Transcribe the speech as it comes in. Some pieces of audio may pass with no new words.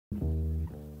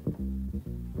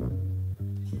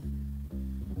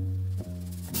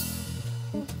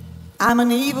I'm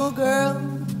an evil girl,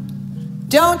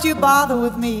 don't you bother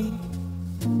with me.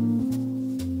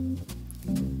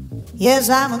 Yes,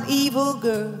 I'm an evil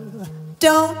girl,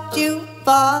 don't you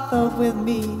bother with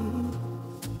me.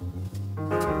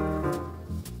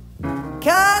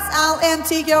 'Cause I'll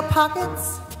empty your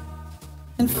pockets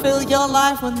and fill your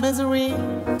life with misery.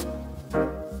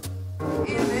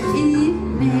 In the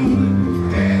evening,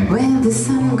 when the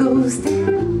sun goes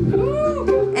down,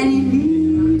 and you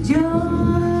need your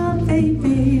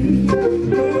baby,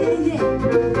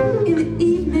 yeah. In the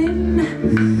evening,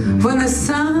 when the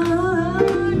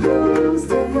sun goes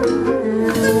down,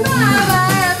 bye,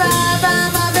 bye, bye, bye,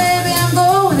 my baby, I'm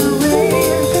going away.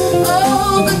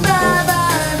 Oh, goodbye,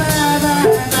 bye, bye, bye,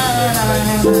 bye,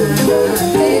 bye,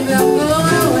 baby, I'm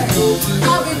going away.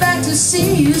 I'll be back to see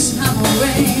you summer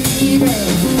rain, baby.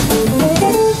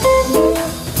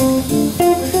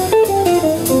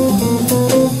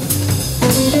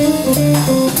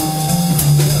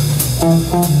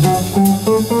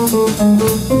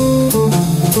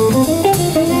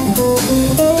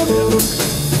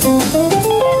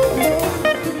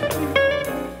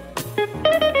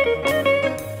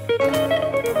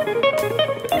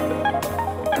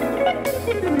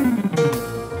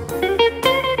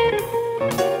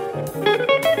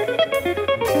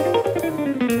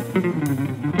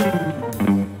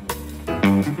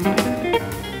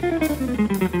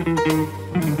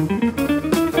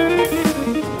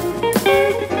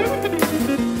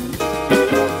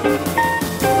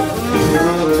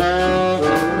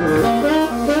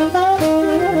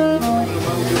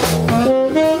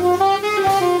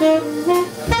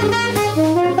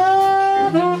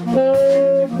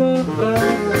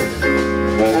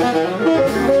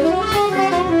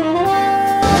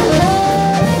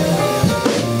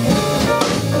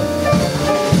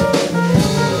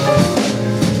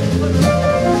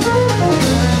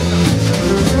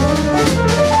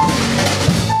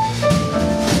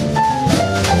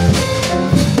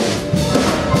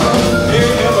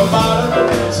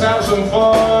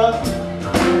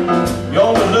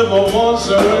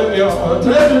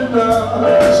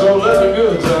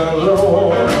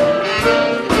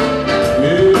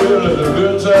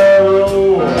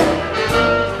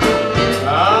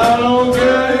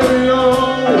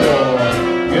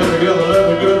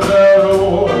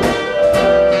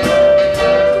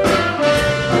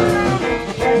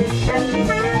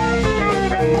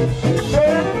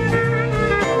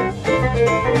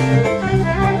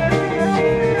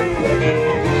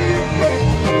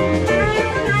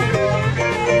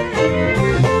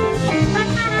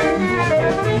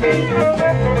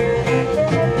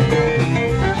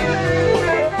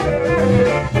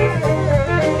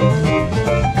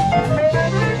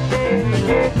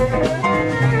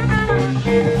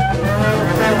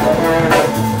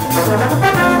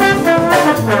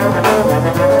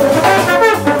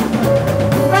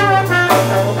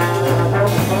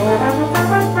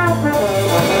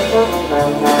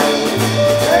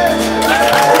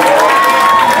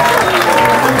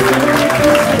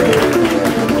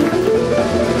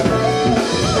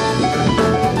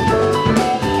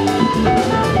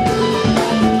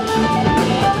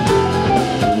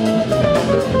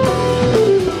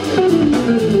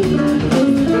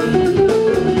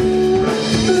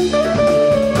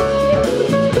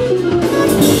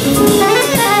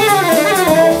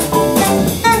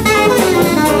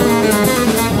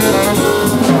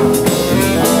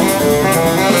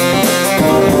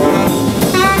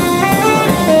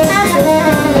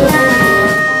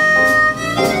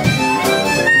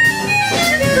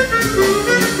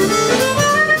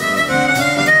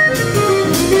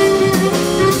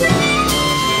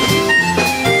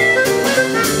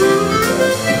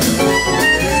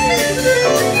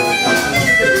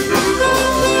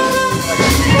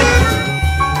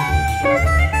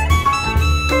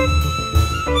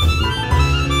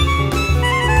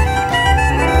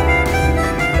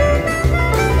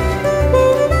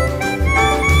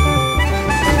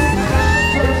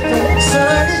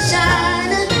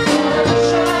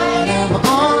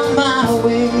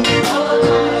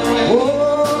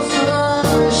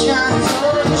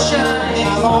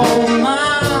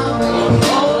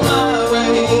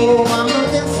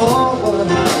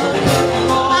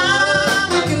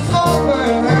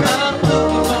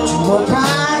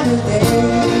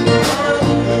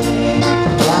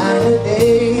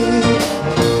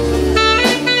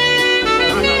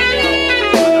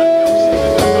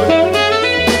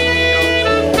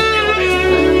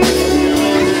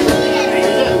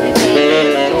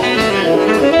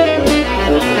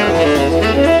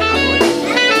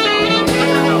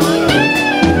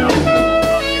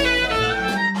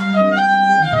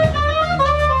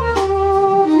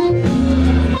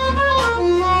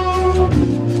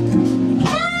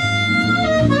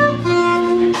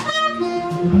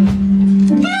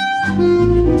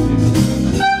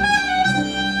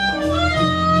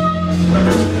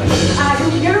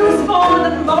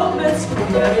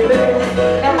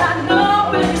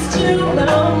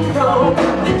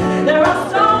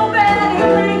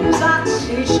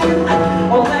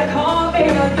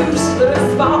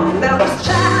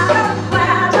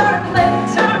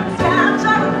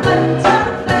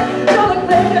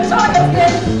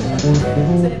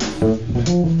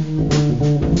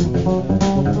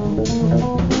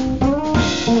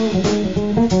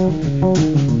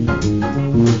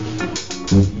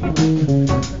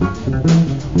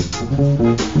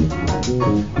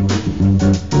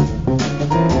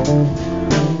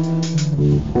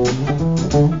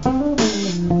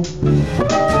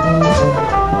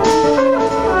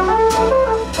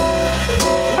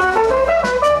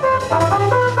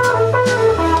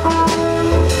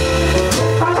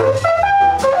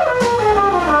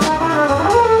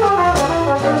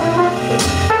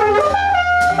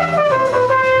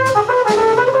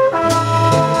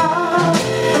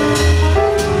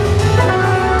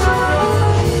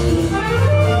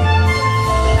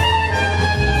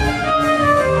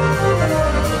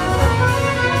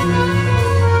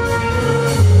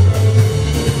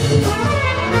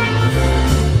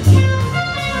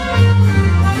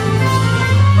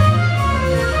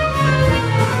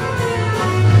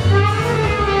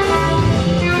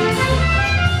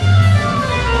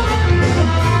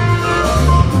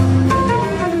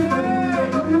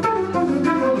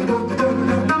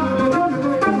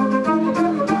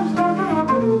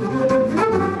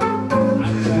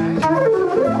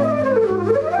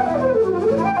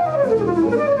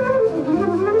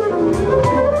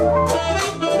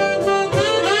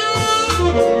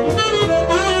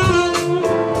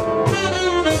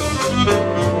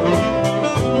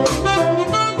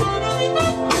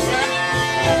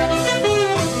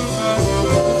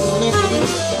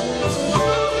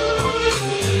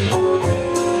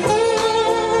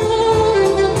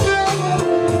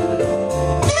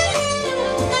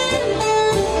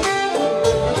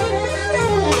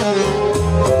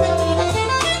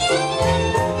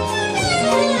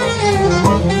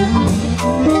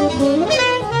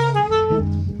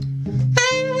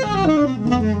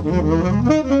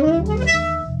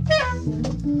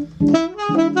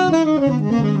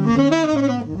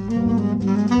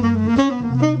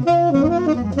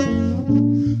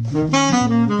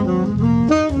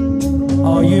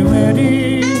 Are you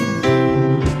ready?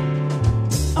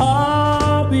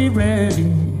 Are we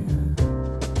ready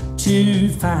to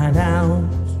find out?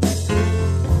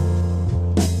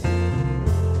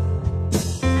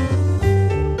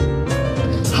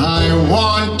 I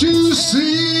want to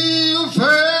see your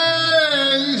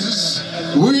face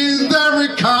with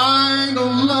every kind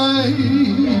of light.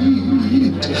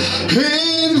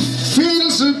 It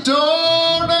feels so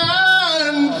dark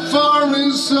and far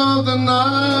of the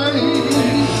night.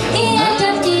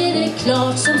 Hjärtat är det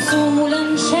klart som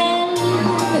solen själv,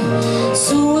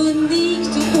 så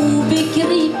unikt och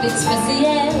obegripligt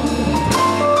speciellt.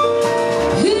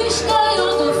 Hur ska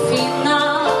jag då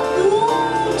finna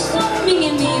ord som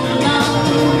ingen innan?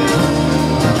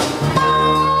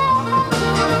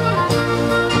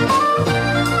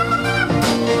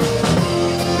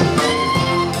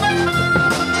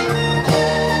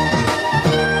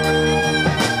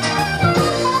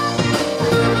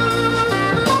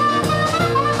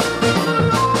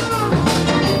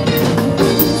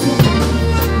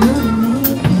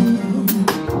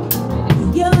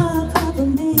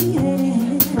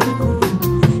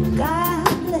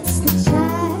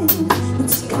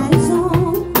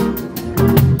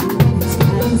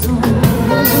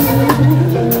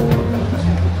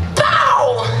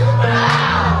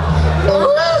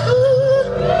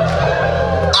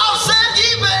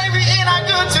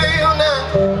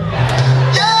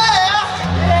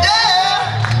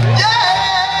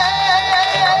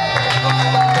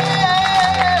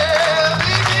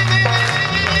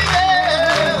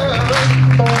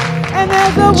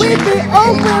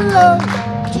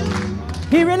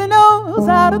 He really knows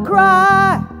how to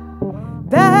cry.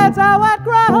 That's how I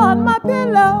cry on my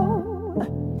pillow.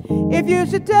 If you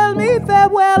should tell me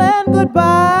farewell and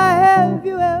goodbye, have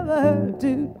you ever heard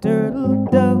two turtle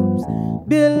doves,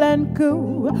 Bill and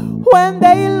Coo, when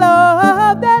they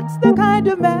love? That's the kind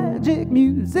of magic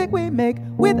music we make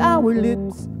with our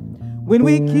lips when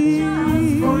we kiss.